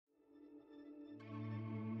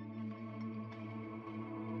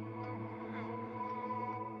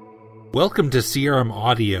Welcome to CRM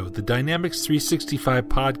Audio, the Dynamics 365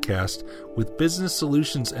 podcast with Business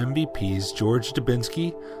Solutions MVPs George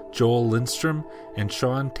Dubinsky, Joel Lindstrom, and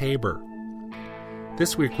Sean Tabor.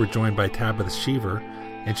 This week we're joined by Tabetha Sheaver,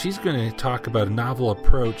 and she's going to talk about a novel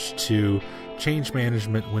approach to change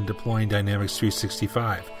management when deploying Dynamics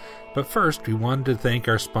 365. But first, we wanted to thank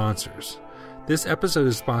our sponsors. This episode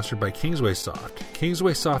is sponsored by KingswaySoft.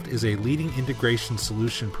 KingswaySoft is a leading integration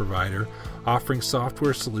solution provider offering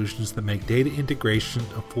software solutions that make data integration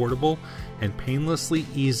affordable and painlessly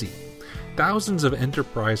easy. Thousands of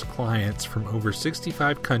enterprise clients from over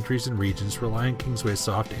 65 countries and regions rely on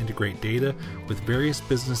KingswaySoft to integrate data with various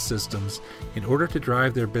business systems in order to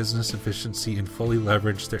drive their business efficiency and fully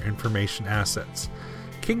leverage their information assets.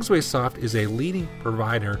 KingswaySoft is a leading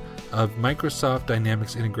provider of Microsoft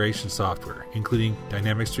Dynamics integration software, including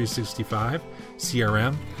Dynamics 365,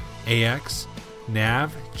 CRM, AX,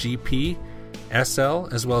 NAV, GP, SL,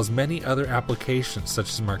 as well as many other applications such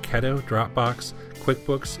as Marketo, Dropbox,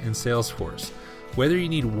 QuickBooks, and Salesforce. Whether you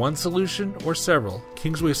need one solution or several,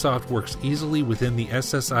 KingswaySoft works easily within the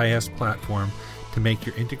SSIS platform to make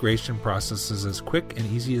your integration processes as quick and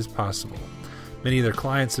easy as possible. Many of their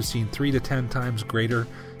clients have seen 3 to 10 times greater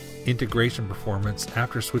integration performance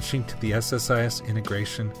after switching to the SSIS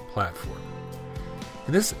integration platform.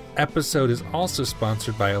 And this episode is also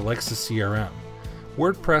sponsored by Alexa CRM.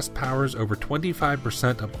 WordPress powers over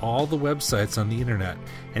 25% of all the websites on the internet,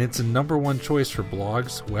 and it's a number one choice for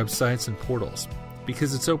blogs, websites, and portals.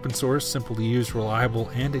 Because it's open source, simple to use, reliable,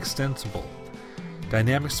 and extensible.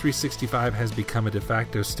 Dynamics 365 has become a de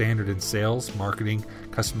facto standard in sales, marketing,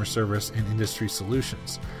 customer service, and industry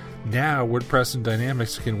solutions. Now, WordPress and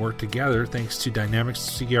Dynamics can work together thanks to Dynamics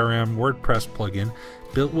CRM WordPress plugin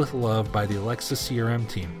built with love by the Alexa CRM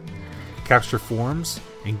team. Capture forms,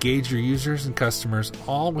 engage your users and customers,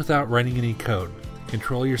 all without writing any code.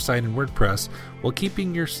 Control your site in WordPress while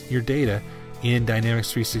keeping your data in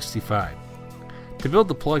Dynamics 365. To build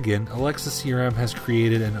the plugin, Alexa CRM has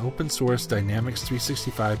created an open-source Dynamics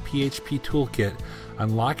 365 PHP toolkit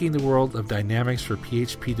unlocking the world of Dynamics for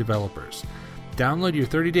PHP developers. Download your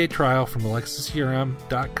 30-day trial from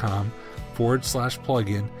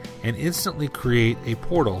alexacrm.com/plugin and instantly create a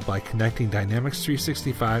portal by connecting Dynamics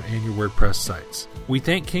 365 and your WordPress sites. We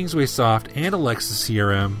thank KingswaySoft and Alexa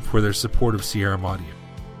CRM for their support of CRM Audio.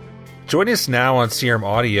 Joining us now on CRM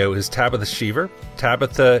Audio is Tabetha Sheaver.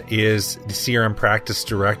 Tabetha is the CRM Practice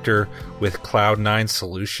Director with Cloud9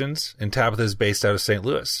 Solutions, and Tabetha is based out of St.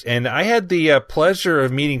 Louis. And I had the pleasure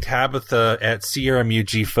of meeting Tabetha at CRM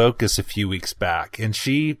UG Focus a few weeks back, and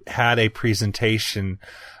she had a presentation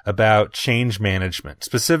about change management,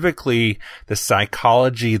 specifically the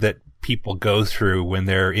psychology that people go through when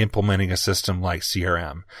they're implementing a system like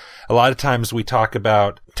CRM. A lot of times we talk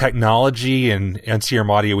about technology and CRM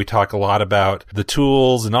Audio, we talk a lot about the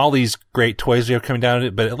tools and all these great toys we have coming down to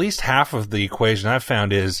it, but at least half of the equation I've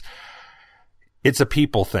found is it's a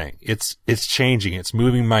people thing. It's changing. It's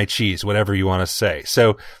moving my cheese, whatever you want to say.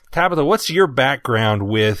 So Tabetha, what's your background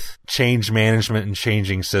with change management and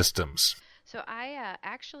changing systems? So I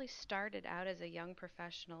actually started out as a young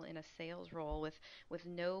professional in a sales role with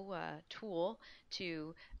no tool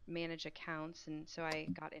to manage accounts, and so I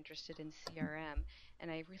got interested in CRM.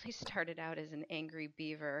 And I really started out as an angry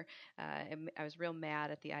beaver. And I was real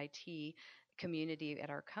mad at the IT community at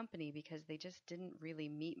our company because they just didn't really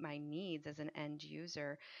meet my needs as an end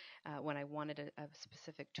user when I wanted a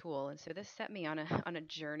specific tool. And so this set me on a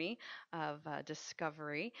journey of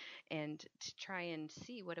discovery and to try and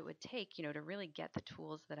see what it would take, to really get the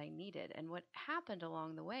tools that I needed. And what happened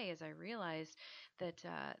along the way is I realized that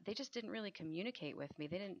they just didn't really communicate with me.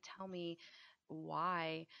 They didn't tell me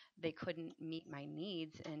why they couldn't meet my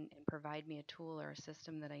needs and provide me a tool or a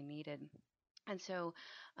system that I needed. And so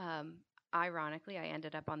ironically, I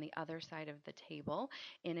ended up on the other side of the table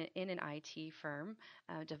in an IT firm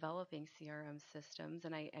developing CRM systems,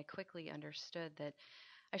 and I quickly understood that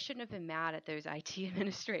I shouldn't have been mad at those IT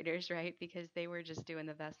administrators, right? Because they were just doing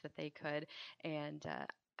the best that they could, and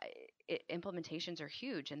implementations are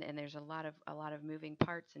huge, and there's a lot of moving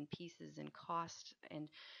parts and pieces and cost, and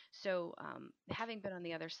so having been on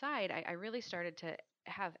the other side, I really started to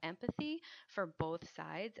have empathy for both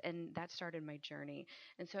sides, and that started my journey.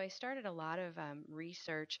 And so I started a lot of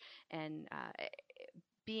research and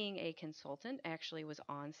being a consultant, actually was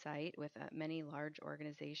on site with many large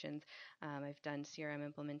organizations. I've done CRM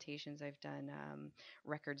implementations, I've done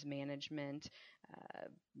records management,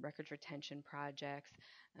 records retention projects.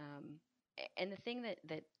 And the thing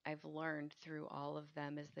that I've learned through all of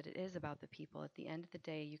them is that it is about the people. At the end of the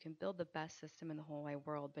day, you can build the best system in the whole wide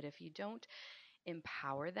world, but if you don't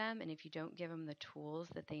empower them and if you don't give them the tools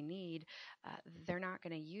that they need, they're not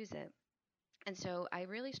going to use it. And so I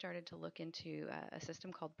really started to look into a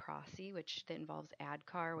system called Prosy, which that involves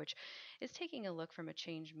AdCar, which is taking a look from a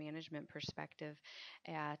change management perspective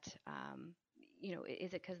at,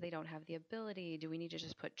 is it because they don't have the ability? Do we need to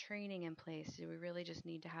just put training in place? Do we really just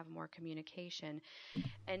need to have more communication?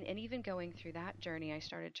 And even going through that journey, I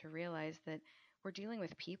started to realize that we're dealing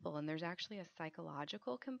with people, and there's actually a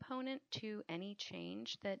psychological component to any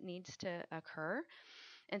change that needs to occur.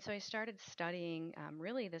 And so I started studying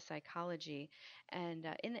really the psychology. And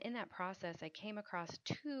in that process, I came across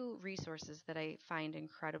two resources that I find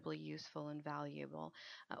incredibly useful and valuable.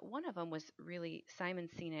 One of them was really Simon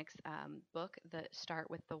Sinek's book, The Start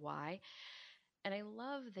with the Why. And I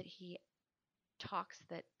love that he talks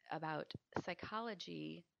that about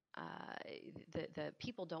psychology. The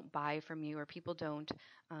people don't buy from you, or people don't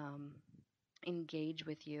um, engage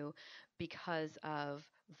with you because of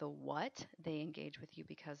the what, they engage with you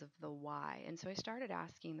because of the why. And so I started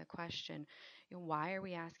asking the question, why are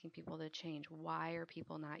we asking people to change? Why are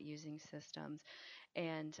people not using systems?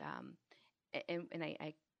 And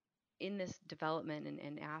I in this development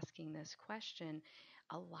and asking this question,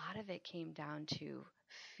 a lot of it came down to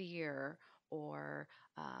fear or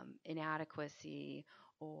inadequacy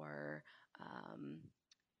or um,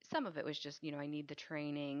 some of it was just, I need the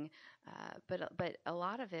training, but a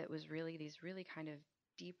lot of it was really these really kind of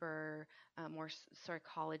deeper, more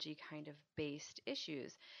psychology kind of based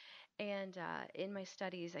issues. And in my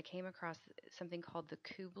studies, I came across something called the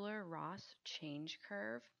Kubler-Ross change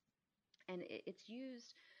curve, and it's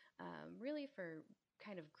used really for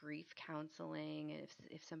kind of grief counseling.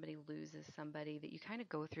 If somebody loses somebody, that you kind of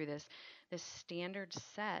go through this standard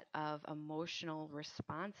set of emotional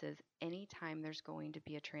responses anytime there's going to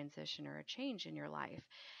be a transition or a change in your life.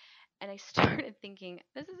 And I started thinking,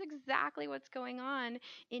 this is exactly what's going on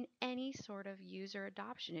in any sort of user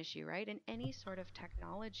adoption issue, right? In any sort of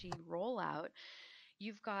technology rollout,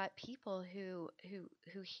 you've got people who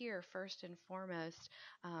hear first and foremost,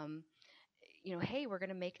 um, hey, we're going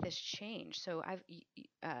to make this change. So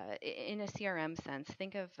in a CRM sense,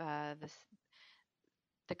 think of the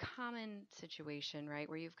common situation, right,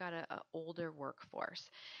 where you've got a older workforce,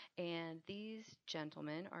 and these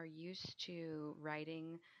gentlemen are used to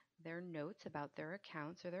writing their notes about their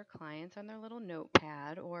accounts or their clients on their little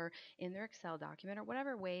notepad or in their Excel document or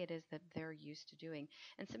whatever way it is that they're used to doing.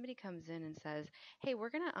 And somebody comes in and says, hey,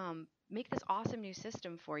 we're going to make this awesome new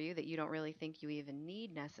system for you that you don't really think you even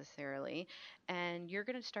need necessarily, and you're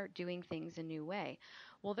going to start doing things a new way.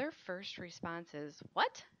 Well, their first response is,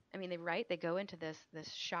 what? I mean, they go into this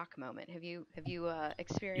shock moment. Have you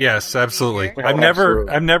experienced Yes, that in any of absolutely. your? Oh,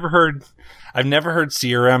 absolutely. I've never heard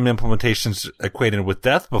CRM implementations equated with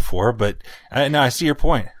death before, but no, I see your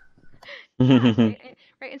point. Yeah, right,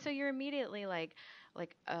 right. And so you're immediately like,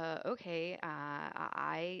 okay,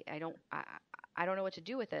 I don't know what to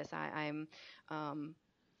do with this. Um,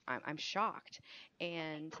 I'm shocked,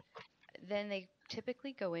 and then they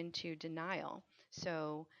typically go into denial.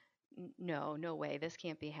 So, no, no way, this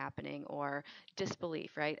can't be happening, or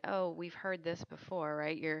disbelief, right? Oh, we've heard this before,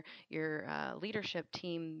 right? Your leadership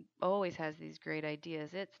team always has these great ideas.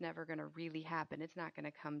 It's never going to really happen. It's not going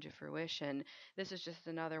to come to fruition. This is just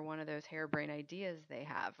another one of those harebrained ideas they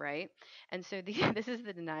have, right? And so this is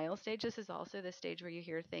the denial stage. This is also the stage where you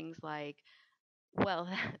hear things like, well,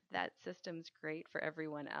 that system's great for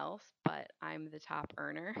everyone else, but I'm the top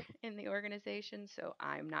earner in the organization, so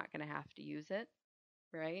I'm not going to have to use it,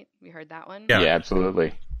 right? You heard that one? Yeah. Yeah,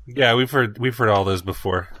 absolutely. Yeah, we've heard all those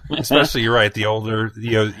before. Especially, you're right. The older,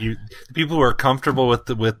 the people who are comfortable with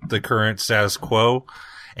the current status quo,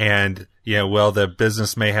 and well, the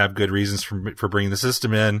business may have good reasons for bringing the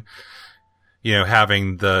system in.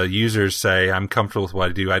 Having the users say, "I'm comfortable with what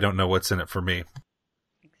I do. I don't know what's in it for me."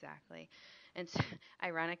 Exactly. And it's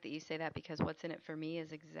ironic that you say that, because what's in it for me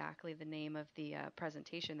is exactly the name of the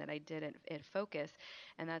presentation that I did at Focus.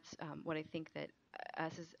 And that's what I think that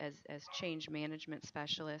us as change management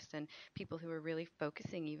specialists and people who are really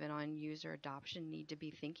focusing even on user adoption need to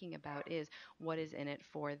be thinking about is what is in it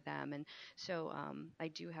for them. And so I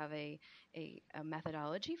do have a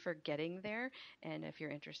methodology for getting there. And if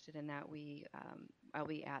you're interested in that, I'll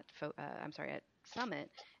be at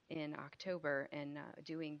Summit in October and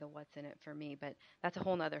doing the what's in it for me, but that's a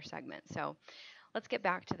whole nother segment. So let's get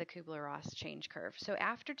back to the Kubler-Ross change curve. So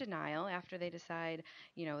after denial, after they decide,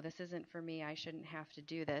 this isn't for me, I shouldn't have to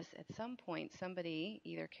do this, at some point somebody,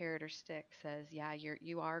 either carrot or stick, says, yeah,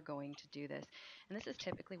 you are going to do this. And this is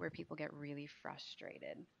typically where people get really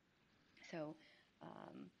frustrated. So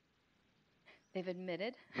um, They've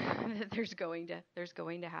admitted that there's going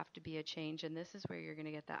to have to be a change, and this is where you're going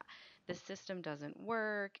to get that the system doesn't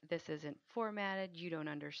work, this isn't formatted, you don't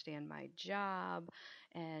understand my job,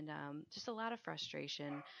 and just a lot of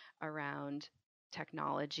frustration around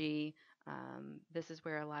technology. This is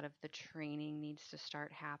where a lot of the training needs to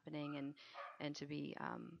start happening and to be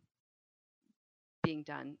being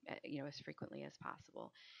done, as frequently as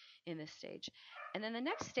possible in this stage. And then the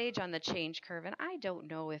next stage on the change curve, and I don't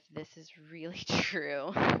know if this is really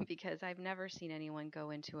true because I've never seen anyone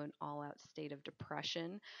go into an all-out state of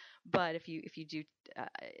depression. But if you do uh,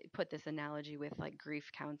 put this analogy with like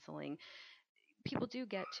grief counseling, people do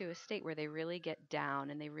get to a state where they really get down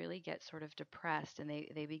and they really get sort of depressed and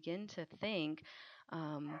they begin to think,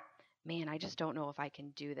 um, man, I just don't know if I can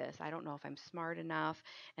do this. I don't know if I'm smart enough.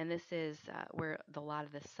 And this is where a lot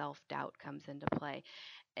of the self doubt comes into play.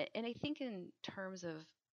 And I think in terms of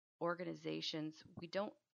organizations, we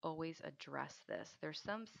don't always address this. There's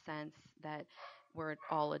some sense that we're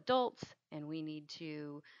all adults and we need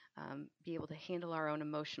to be able to handle our own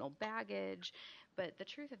emotional baggage. But the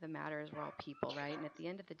truth of the matter is, we're all people, right? And at the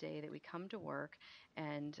end of the day, that we come to work,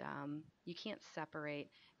 and you can't separate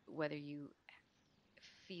whether you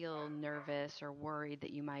feel nervous or worried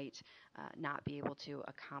that you might not be able to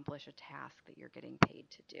accomplish a task that you're getting paid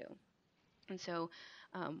to do. And so,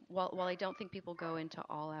 while I don't think people go into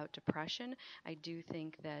all out depression, I do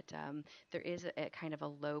think that there is a kind of a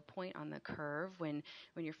low point on the curve when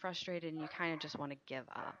you're frustrated and you kind of just want to give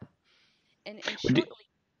up. And Do, shortly,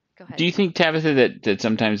 go do ahead. you think, Tabitha, that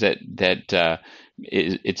sometimes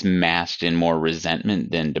it's masked in more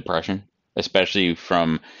resentment than depression, especially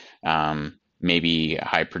from maybe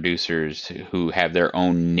high producers who have their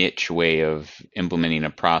own niche way of implementing a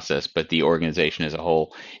process, but the organization as a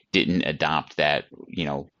whole didn't adopt that,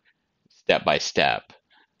 step by step.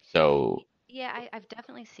 So, Yeah, I've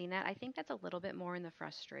definitely seen that. I think that's a little bit more in the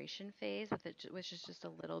frustration phase, which is just a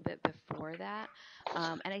little bit before that.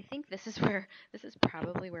 And I think this is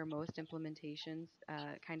probably where most implementations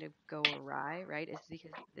kind of go awry, right? Is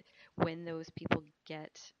because when those people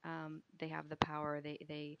they have the power,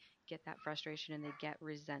 they get that frustration and they get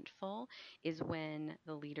resentful, is when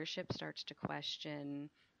the leadership starts to question.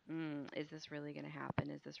 Is this really going to happen?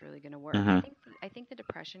 Is this really going to work? mhm, I think the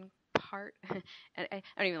depression part, and I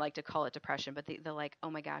don't even like to call it depression, but the like, oh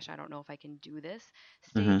my gosh, I don't know if I can do this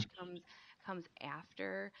mhm, stage comes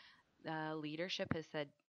after leadership has said,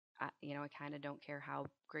 I kind of don't care how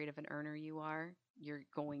great of an earner you are, you're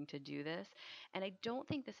going to do this. And I don't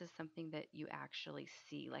think this is something that you actually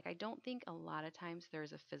see. Like, I don't think a lot of times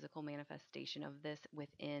there's a physical manifestation of this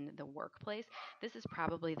within the workplace. This is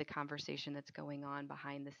probably the conversation that's going on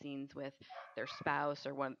behind the scenes with their spouse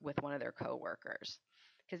or with one of their coworkers,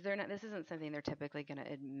 because they're not. This isn't something they're typically going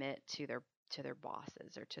to admit to their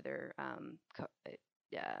bosses or to their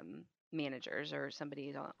managers or somebody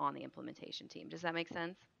who's on the implementation team. Does that make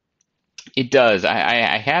sense? it does.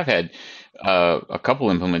 I have had a couple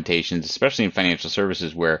implementations, especially in financial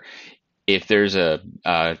services, where if there's a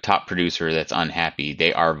top producer that's unhappy,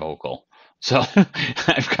 they are vocal. So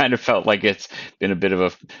I've kind of felt like it's been a bit of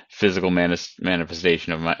a physical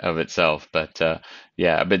manifestation of itself. But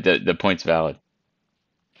yeah, but the point's valid.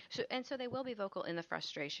 So they will be vocal in the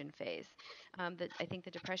frustration phase. I think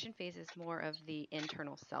the depression phase is more of the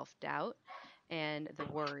internal self doubt and the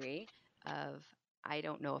worry of, I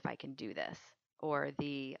don't know if I can do this, or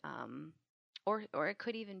the or it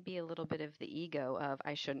could even be a little bit of the ego of,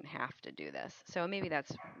 I shouldn't have to do this. So maybe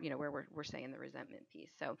that's where we're saying the resentment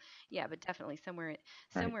piece. So yeah, but definitely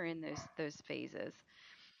Right. somewhere in those phases.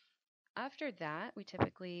 After that, we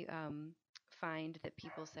typically find that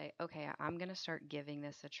people say, okay, I'm going to start giving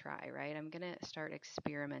this a try, right? I'm going to start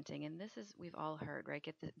experimenting. And this is, we've all heard, right?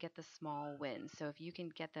 Get the small wins. So if you can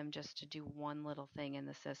get them just to do one little thing in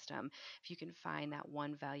the system, if you can find that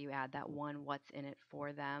one value add, that one what's in it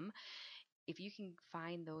for them, if you can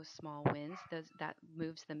find those small wins, that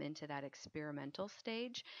moves them into that experimental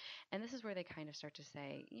stage. And this is where they kind of start to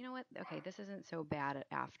say, you know what, okay, this isn't so bad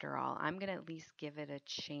after all. I'm going to at least give it a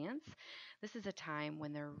chance. This is a time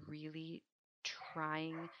when they're really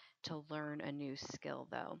trying to learn a new skill,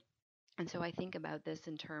 though. And so I think about this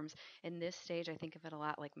in this stage, I think of it a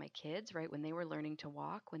lot like my kids, right? When they were learning to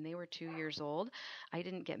walk, when they were 2 years old, I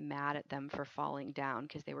didn't get mad at them for falling down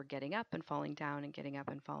because they were getting up and falling down and getting up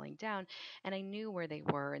and falling down. And I knew where they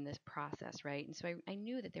were in this process, right? And so I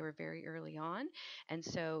knew that they were very early on. And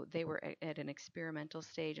so they were at an experimental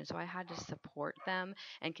stage. And so I had to support them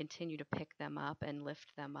and continue to pick them up and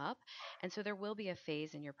lift them up. And so there will be a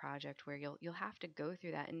phase in your project where you'll have to go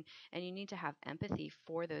through that. And you need to have empathy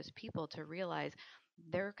for those people to realize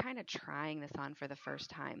they're kind of trying this on for the first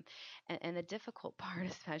time, and the difficult part,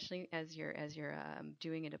 especially as you're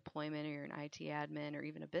doing a deployment, or you're an IT admin or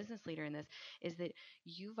even a business leader in this, is that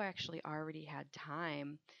you've actually already had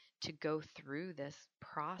time to go through this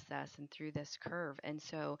process and through this curve. And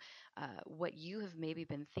so, what you have maybe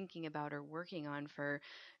been thinking about or working on for,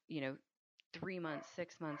 you know, 3 months,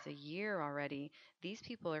 6 months, a year already, these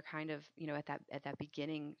people are kind of, at that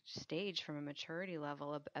beginning stage from a maturity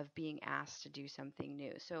level of being asked to do something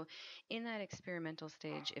new. So in that experimental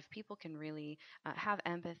stage, if people can really have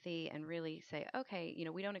empathy and really say, okay,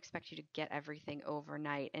 we don't expect you to get everything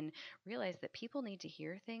overnight, and realize that people need to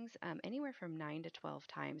hear things anywhere from 9 to 12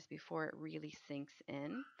 times before it really sinks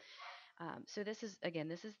in. So this is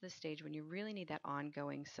the stage when you really need that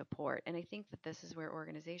ongoing support. And I think that this is where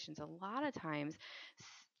organizations a lot of times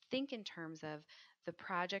think in terms of the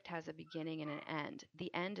project has a beginning and an end.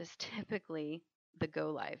 The end is typically the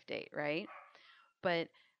go live date, right? But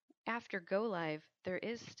after go live, there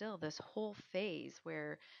is still this whole phase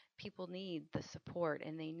where people need the support,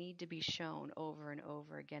 and they need to be shown over and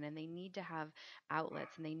over again, and they need to have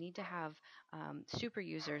outlets, and they need to have super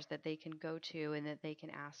users that they can go to and that they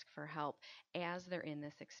can ask for help as they're in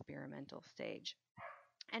this experimental stage.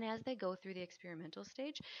 And as they go through the experimental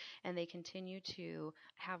stage and they continue to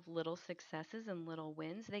have little successes and little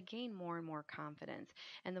wins, they gain more and more confidence.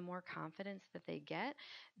 And the more confidence that they get,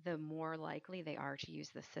 the more likely they are to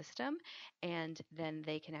use the system. And then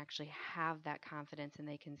they can actually have that confidence, and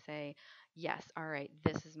they can say, yes, all right,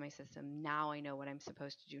 this is my system. Now I know what I'm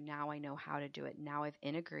supposed to do. Now I know how to do it. Now I've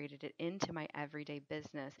integrated it into my everyday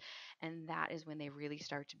business. And that is when they really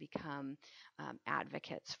start to become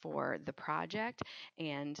advocates for the project,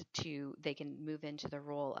 and they can move into the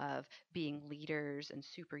role of being leaders and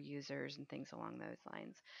super users and things along those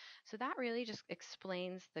lines. So that really just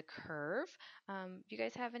explains the curve. Do you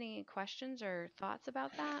guys have any questions or thoughts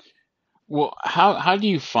about that? Well, how do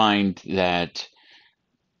you find that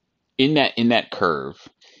in that curve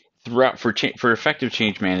throughout for effective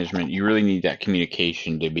change management, you really need that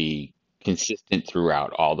communication to be consistent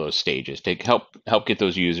throughout all those stages to help get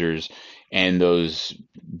those users and those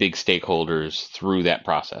big stakeholders through that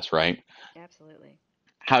process, right? Absolutely.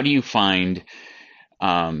 How do you find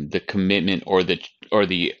the commitment or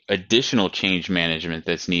the additional change management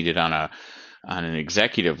that's needed on an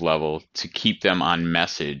executive level to keep them on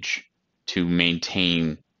message to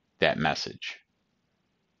maintain that message?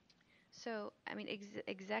 So, I mean,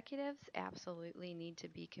 executives absolutely need to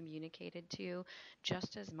be communicated to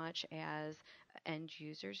just as much as end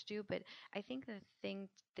users do. But I think the thing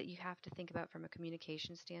that you have to think about from a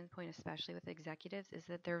communication standpoint, especially with executives, is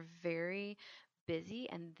that they're very busy,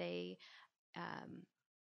 and they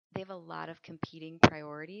have a lot of competing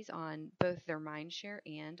priorities on both their mind share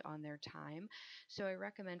and on their time. So I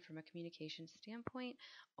recommend, from a communication standpoint,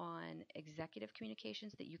 on executive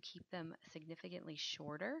communications, that you keep them significantly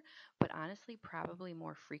shorter, but honestly, probably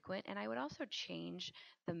more frequent. And I would also change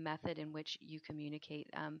the method in which you communicate.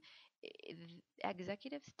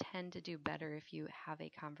 Executives tend to do better if you have a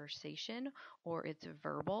conversation, or it's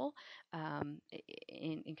verbal,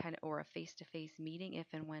 in kind of, or a face-to-face meeting if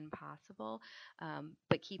and when possible,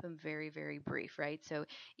 but keep them very, very brief, right? So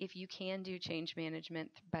if you can do change management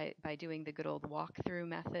by doing the good old walkthrough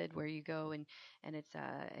method, where you go and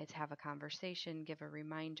it's have a conversation, give a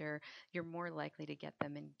reminder, you're more likely to get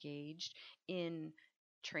them engaged in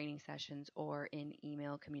training sessions or in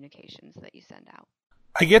email communications that you send out.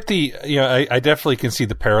 I get I definitely can see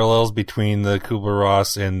the parallels between the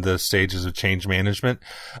Kubler-Ross and the stages of change management.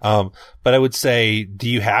 But I would say, do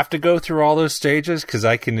you have to go through all those stages? Cause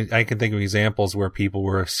I can think of examples where people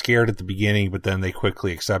were scared at the beginning, but then they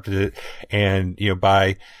quickly accepted it. And,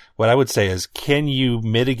 by what I would say is, can you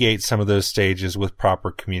mitigate some of those stages with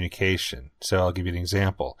proper communication? So I'll give you an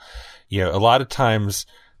example. A lot of times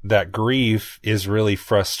that grief is really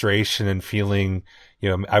frustration and feeling,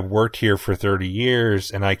 I've worked here for 30 years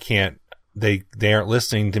and they aren't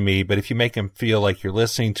listening to me. But if you make them feel like you're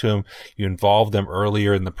listening to them, you involve them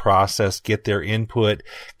earlier in the process, get their input,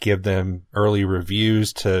 give them early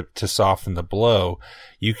reviews to soften the blow,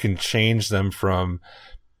 you can change them from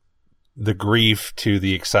the grief to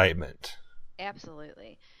the excitement.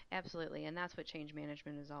 Absolutely. Absolutely. And that's what change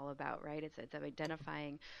management is all about, right? It's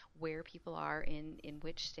identifying where people are in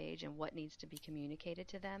which stage, and what needs to be communicated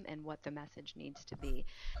to them, and what the message needs to be.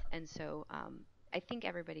 And so, I think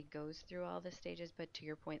everybody goes through all the stages, but to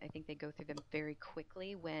your point, I think they go through them very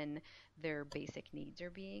quickly when their basic needs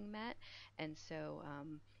are being met. And so,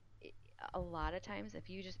 i- a lot of times,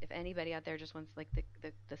 if anybody out there just wants like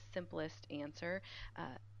the simplest answer,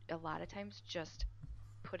 a lot of times just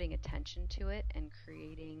putting attention to it and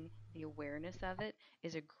creating the awareness of it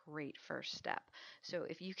is a great first step. So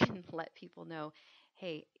if you can let people know,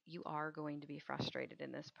 hey, you are going to be frustrated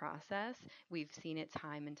in this process. We've seen it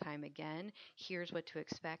time and time again. Here's what to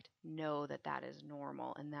expect. Know that that is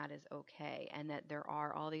normal and that is okay, and that there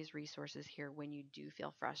are all these resources here when you do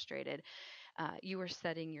feel frustrated. You are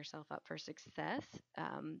setting yourself up for success.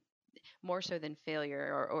 More so than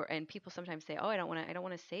failure, and people sometimes say, oh, I don't want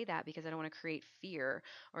to say that because I don't want to create fear,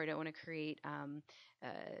 or I don't want to create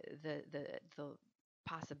the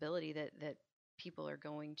possibility that people are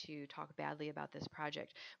going to talk badly about this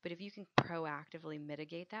project. But if you can proactively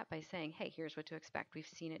mitigate that by saying, hey, here's what to expect, we've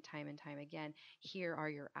seen it time and time again, here are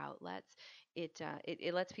your outlets, it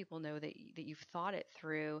lets people know that you've thought it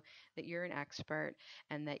through, that you're an expert,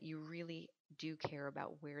 and that you really do care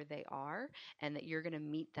about where they are, and that you're going to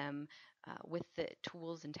meet them with the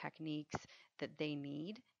tools and techniques that they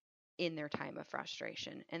need in their time of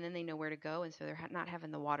frustration. And then they know where to go, and so they're not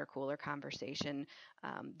having the water cooler conversation.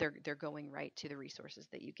 They're going right to the resources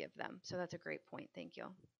that you give them. So that's a great point. Thank you.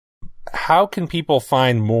 How can people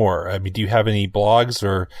find more? I mean, do you have any blogs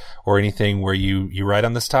or anything where you write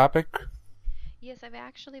on this topic? Yes, I've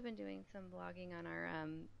actually been doing some blogging on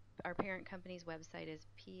our parent company's website is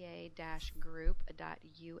pa-group.us,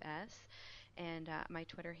 and my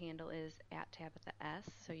Twitter handle is @Tabetha,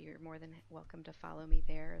 so you're more than welcome to follow me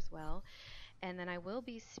there as well. And then I will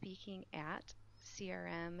be speaking at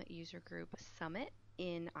CRM User Group Summit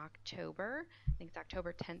in October. I think it's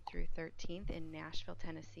October 10th through 13th in Nashville,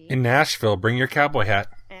 Tennessee. In Nashville, bring your cowboy hat.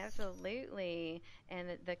 Absolutely.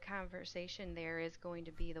 And the conversation there is going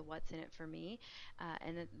to be the what's in it for me.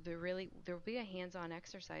 And there will be a hands-on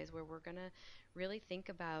exercise where we're going to really think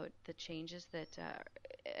about the changes that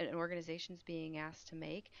an organization's being asked to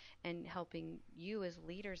make, and helping you as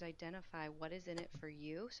leaders identify what is in it for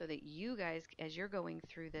you, so that you guys, as you're going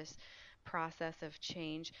through this process of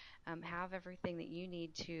change, have everything that you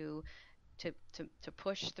need to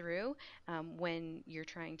push through when you're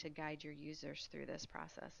trying to guide your users through this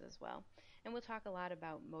process as well. And we'll talk a lot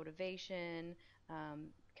about motivation,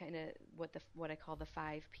 kind of what I call the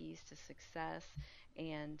 5 P's to success,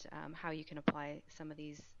 and how you can apply some of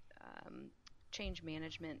these change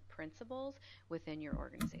management principles within your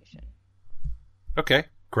organization. Okay,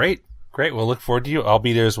 great. We'll look forward to you. I'll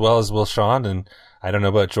be there as well, as will Sean, and I don't know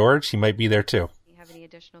about George. He might be there too. If you have any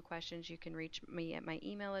additional questions, you can reach me at my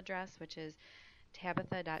email address, which is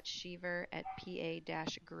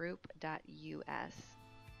tabetha.sheaver@pa-group.us.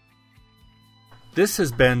 This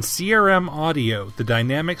has been CRM Audio, the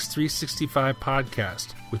Dynamics 365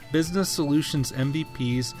 podcast, with Business Solutions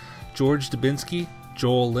MVPs George Dubinsky,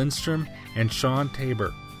 Joel Lindstrom, and Sean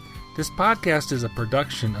Tabor. This podcast is a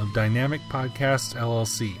production of Dynamic Podcasts,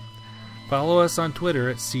 LLC. Follow us on Twitter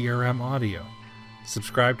at CRM Audio.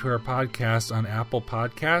 Subscribe to our podcast on Apple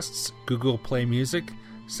Podcasts, Google Play Music,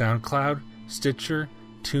 SoundCloud, Stitcher,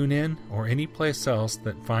 TuneIn, or any place else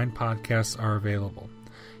that fine podcasts are available.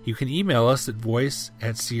 You can email us at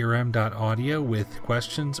voice@crm.audio with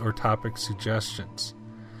questions or topic suggestions.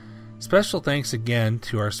 Special thanks again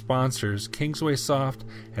to our sponsors, Kingsway Soft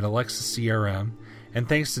and Alexa CRM, and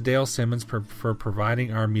thanks to Dale Simmons for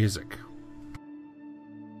providing our music.